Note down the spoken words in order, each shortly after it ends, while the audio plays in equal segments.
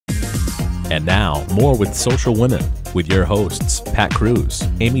And now, more with Social Women, with your hosts, Pat Cruz,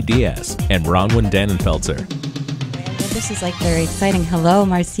 Amy Diaz, and Bronwyn Dannenfelser. This is very exciting. Hello,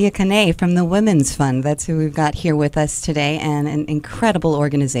 Marcia Coné from the Women's Fund. That's who we've got here with us today, and an incredible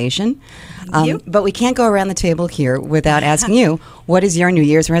organization. Thank you. But we can't go around the table here without asking you, what is your New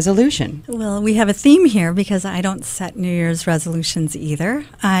Year's resolution? Well, we have a theme here because I don't set New Year's resolutions either.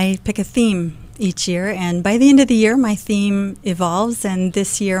 I pick a theme each year, and by the end of the year, my theme evolves, and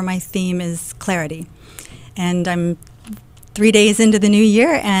this year my theme is clarity. And I'm 3 days into the new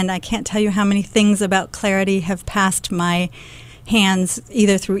year, and I can't tell you how many things about clarity have passed my hands,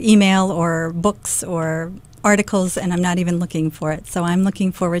 either through email or books or articles, and I'm not even looking for it. So I'm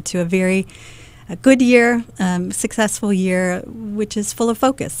looking forward to a good year, successful year, which is full of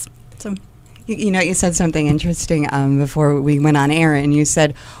focus. So. You said something interesting before we went on air, and you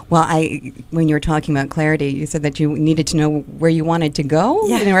said, when you were talking about clarity, you said that you needed to know where you wanted to go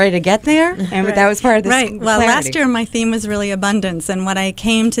in order to get there, and that was part of this. Right. Well, last year my theme was really abundance, and what I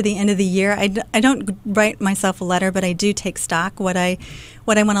came to the end of the year, I don't write myself a letter, but I do take stock what I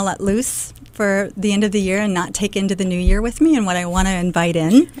want to let loose for the end of the year and not take into the new year with me, and what I want to invite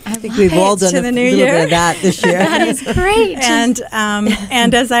in. I think we've all done a little bit of that this year. That is great.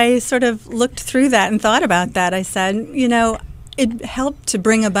 And as I sort of looked through that and thought about that, I said, it helped to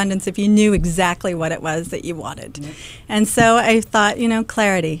bring abundance if you knew exactly what it was that you wanted. Yep. And so I thought,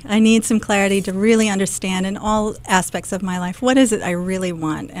 clarity. I need some clarity to really understand in all aspects of my life, what is it I really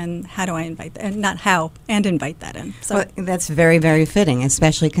want, and how do I invite that, and not how, and invite that in. So that's very, very fitting,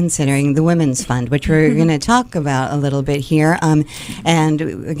 especially considering the Women's Fund, which we're going to talk about a little bit here. And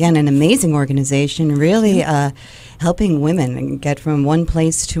again, an amazing organization, really helping women get from one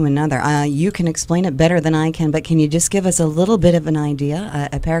place to another. You can explain it better than I can, but can you just give us a little bit of an idea,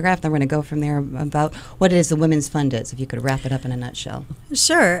 a paragraph, then we're going to go from there about what it is the Women's Fund is, if you could wrap it up in a nutshell.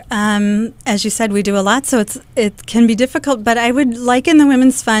 Sure. As you said, we do a lot, so it can be difficult, but I would liken the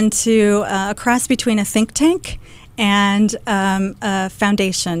Women's Fund to a cross between a think tank and a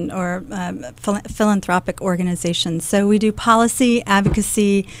foundation or philanthropic organization. So we do policy,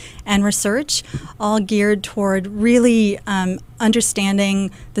 advocacy, and research, all geared toward really understanding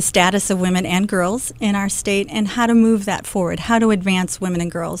the status of women and girls in our state and how to move that forward, how to advance women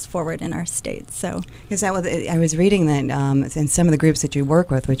and girls forward in our state. So, because I was reading that in some of the groups that you work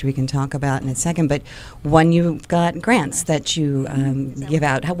with, which we can talk about in a second, but when you've got grants that you give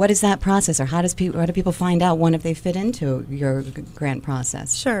out, what is that process, or how do people find out if they fit into your grant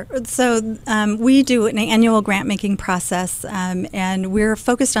process? Sure. So we do an annual grant making process, and we're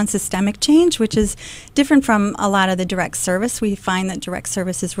focused on systemic change, which is different from a lot of the direct service. We find that direct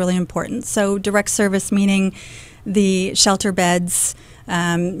service is really important. So direct service meaning the shelter beds,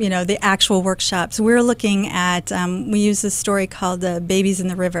 the actual workshops. We're looking at, we use this story called the babies in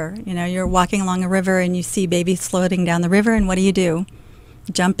the river. You're walking along a river and you see babies floating down the river, and what do?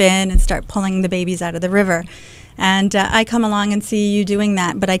 Jump in and start pulling the babies out of the river. And I come along and see you doing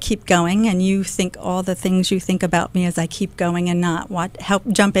that, but I keep going, and you think all the things you think about me as I keep going and not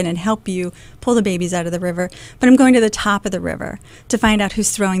jump in and help you pull the babies out of the river. But I'm going to the top of the river to find out who's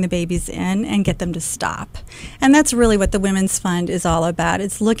throwing the babies in and get them to stop. And that's really what the Women's Fund is all about.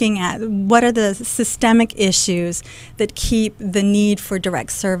 It's looking at what are the systemic issues that keep the need for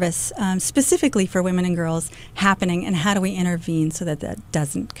direct service, specifically for women and girls, happening, and how do we intervene so that that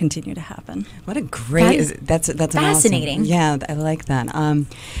doesn't continue to happen. What a great, that's fascinating. Awesome, yeah, I like that.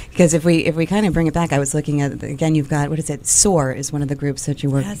 Because if we kind of bring it back, I was looking at, again, you've got, SOAR is one of the groups that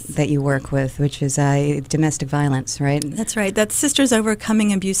you work with, which is domestic violence, right? That's right. That's Sisters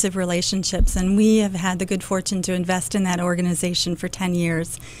Overcoming Abusive Relationships, and we have had the good fortune to invest in that organization for 10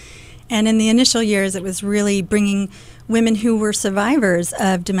 years. And in the initial years, it was really bringing women who were survivors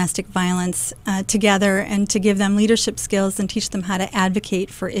of domestic violence together and to give them leadership skills and teach them how to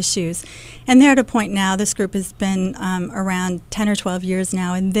advocate for issues. And they're at a point now, this group has been around 10 or 12 years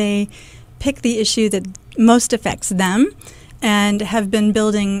now, and they pick the issue that most affects them and have been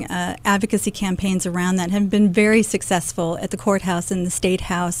building advocacy campaigns around that, have been very successful at the courthouse and the State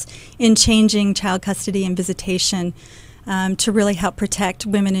House in changing child custody and visitation to really help protect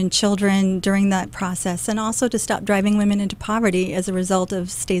women and children during that process, and also to stop driving women into poverty as a result of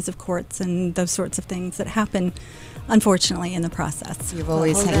stays of courts and those sorts of things that happen, unfortunately, in the process. You've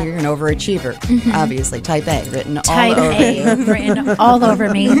always said you're an overachiever, obviously. Type A, written Type all over A, written all over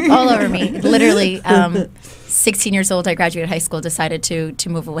me, all over me. Literally, 16 years old, I graduated high school, decided to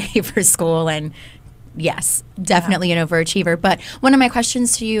move away for school, and yes, definitely an overachiever. But one of my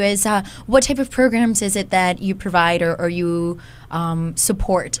questions to you is, what type of programs is it that you provide or you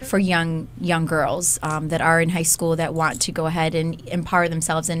support for young girls that are in high school that want to go ahead and empower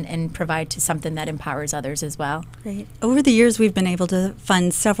themselves and provide to something that empowers others as well. Great. Over the years, we've been able to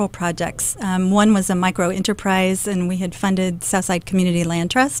fund several projects. One was a micro enterprise, and we had funded Southside Community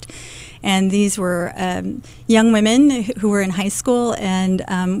Land Trust. And these were young women who were in high school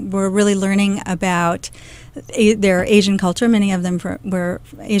and were really learning about their Asian culture. Many of them were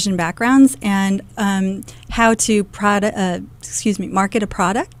Asian backgrounds, and how to market a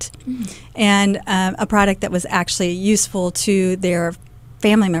product, and a product that was actually useful to their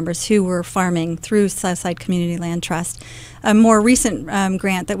family members who were farming through Southside Community Land Trust. A more recent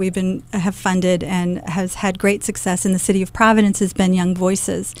grant that have funded and has had great success in the city of Providence has been Young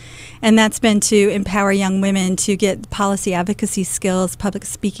Voices, and that's been to empower young women to get policy advocacy skills, public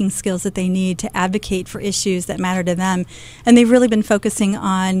speaking skills that they need to advocate for issues that matter to them. And they've really been focusing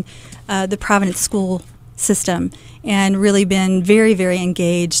on the Providence school system and really been very, very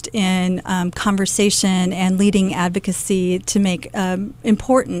engaged in conversation and leading advocacy to make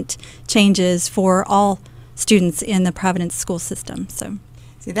important changes for all students in the Providence school system. So,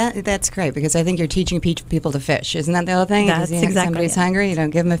 see, that's great, because I think you're teaching people to fish. Isn't that the whole thing? That's exactly somebody's hungry, you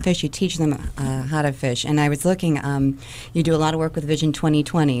don't give them a fish, you teach them how to fish. And I was looking, you do a lot of work with Vision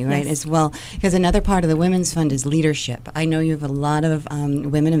 2020, right, Yes. as well, because another part of the Women's Fund is leadership. I know you have a lot of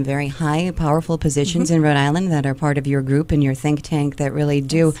women in very high, powerful positions in Rhode Island that are part of your group and your think tank that really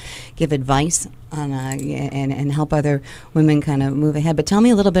do give advice on and help other women kind of move ahead. But tell me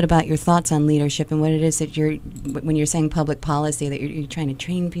a little bit about your thoughts on leadership and what it is that when you're saying public policy, that you're trying to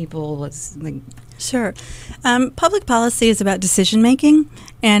train people. What's like? Sure. Public policy is about decision making,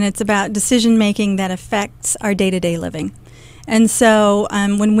 and it's about decision making that affects our day-to-day living. And so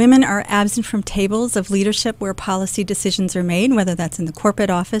when women are absent from tables of leadership where policy decisions are made, whether that's in the corporate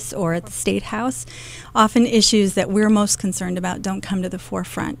office or at the State House, often issues that we're most concerned about don't come to the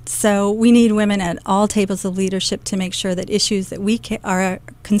forefront. So we need women at all tables of leadership to make sure that issues that we are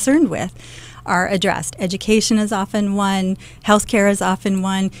concerned with are addressed. Education is often one, healthcare is often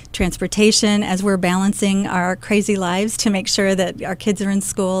one, transportation, as we're balancing our crazy lives to make sure that our kids are in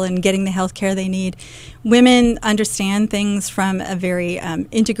school and getting the healthcare they need. Women understand things from a very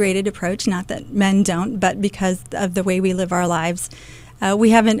integrated approach, not that men don't, but because of the way we live our lives.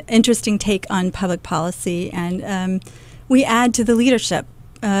 We have an interesting take on public policy, and we add to the leadership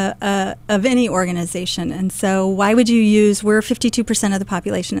of any organization. And so why would you we're 52% of the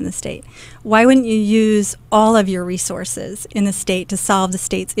population in the state. Why wouldn't you use all of your resources in the state to solve the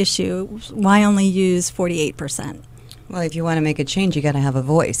state's issue? Why only use 48%? Well, if you want to make a change, you got to have a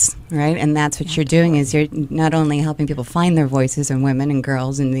voice, right? And that's what you're doing, is you're not only helping people find their voices, and women and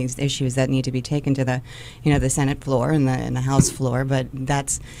girls, and these issues that need to be taken to the, the Senate floor and the House floor, but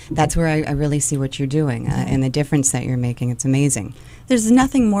that's where I really see what you're doing and the difference that you're making. It's amazing. There's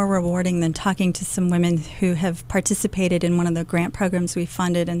nothing more rewarding than talking to some women who have participated in one of the grant programs we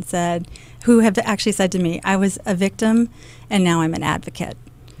funded and who have actually said to me, I was a victim and now I'm an advocate.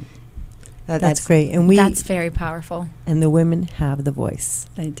 That's great. And that's very powerful. And the women have the voice.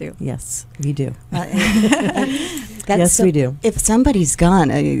 They do. Yes, we do. Yes, we do. If somebody's got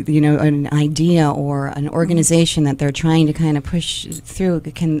an idea or an organization that they're trying to kind of push through,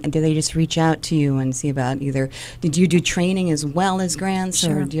 do they just reach out to you and see about did you do training as well as grants?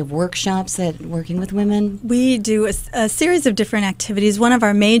 Sure. Or do you have workshops working with women? We do a series of different activities. One of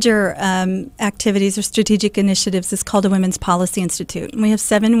our major activities or strategic initiatives is called a Women's Policy Institute. And we have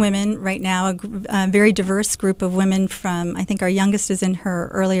 7 women right now, a very diverse group of women from, I think our youngest is in her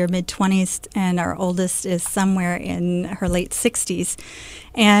early or mid-20s, and our oldest is somewhere in her late 60s.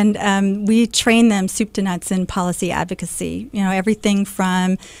 And we train them soup to nuts in policy advocacy, everything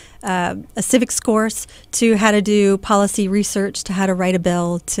from a civics course to how to do policy research, to how to write a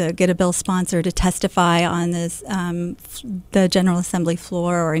bill, to get a bill sponsored, to testify on this, the General Assembly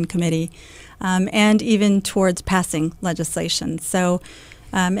floor or in committee, and even towards passing legislation. So.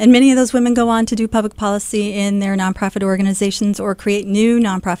 And many of those women go on to do public policy in their nonprofit organizations or create new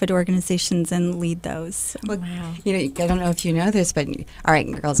nonprofit organizations and lead those. Well, wow. I don't know if you know this, but all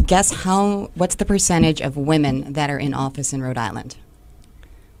right, girls, guess what's the percentage of women that are in office in Rhode Island?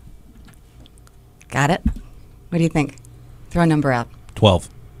 Got it? What do you think? Throw a number out. 12.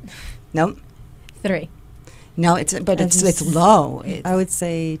 Nope. 3. No, it's low. I would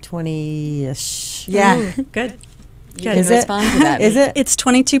say 20-ish. Yeah. Ooh, good. You can respond to that. Is it? It's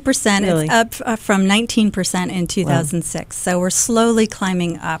 22%. Really? It's up from 19% in 2006. Wow. So we're slowly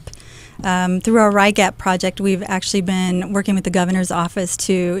climbing up. Through our RIGAP project, we've actually been working with the governor's office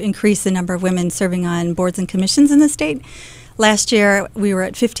to increase the number of women serving on boards and commissions in the state. Last year, we were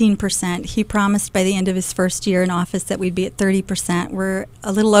at 15%. He promised by the end of his first year in office that we'd be at 30%. We're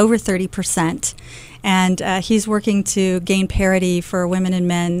a little over 30%. And he's working to gain parity for women and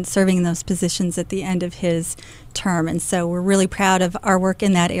men serving in those positions at the end of his term. And so we're really proud of our work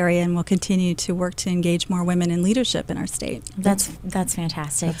in that area, and we'll continue to work to engage more women in leadership in our state. That's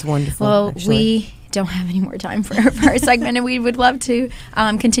fantastic. That's wonderful. Well, actually. we don't have any more time for our segment, and we would love to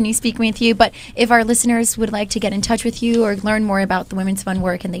continue speaking with you. But if our listeners would like to get in touch with you or learn more about the Women's Fund,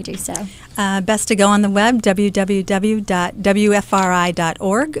 where can they do so? Best to go on the web, www.wfri.org,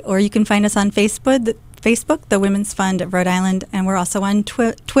 or you can find us on Facebook, the Women's Fund of Rhode Island, and we're also on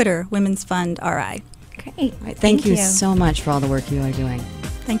Twitter, Women's Fund RI. Great. Thank you so much for all the work you are doing.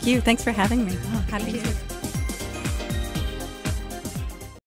 Thank you. Thanks for having me. Happy to.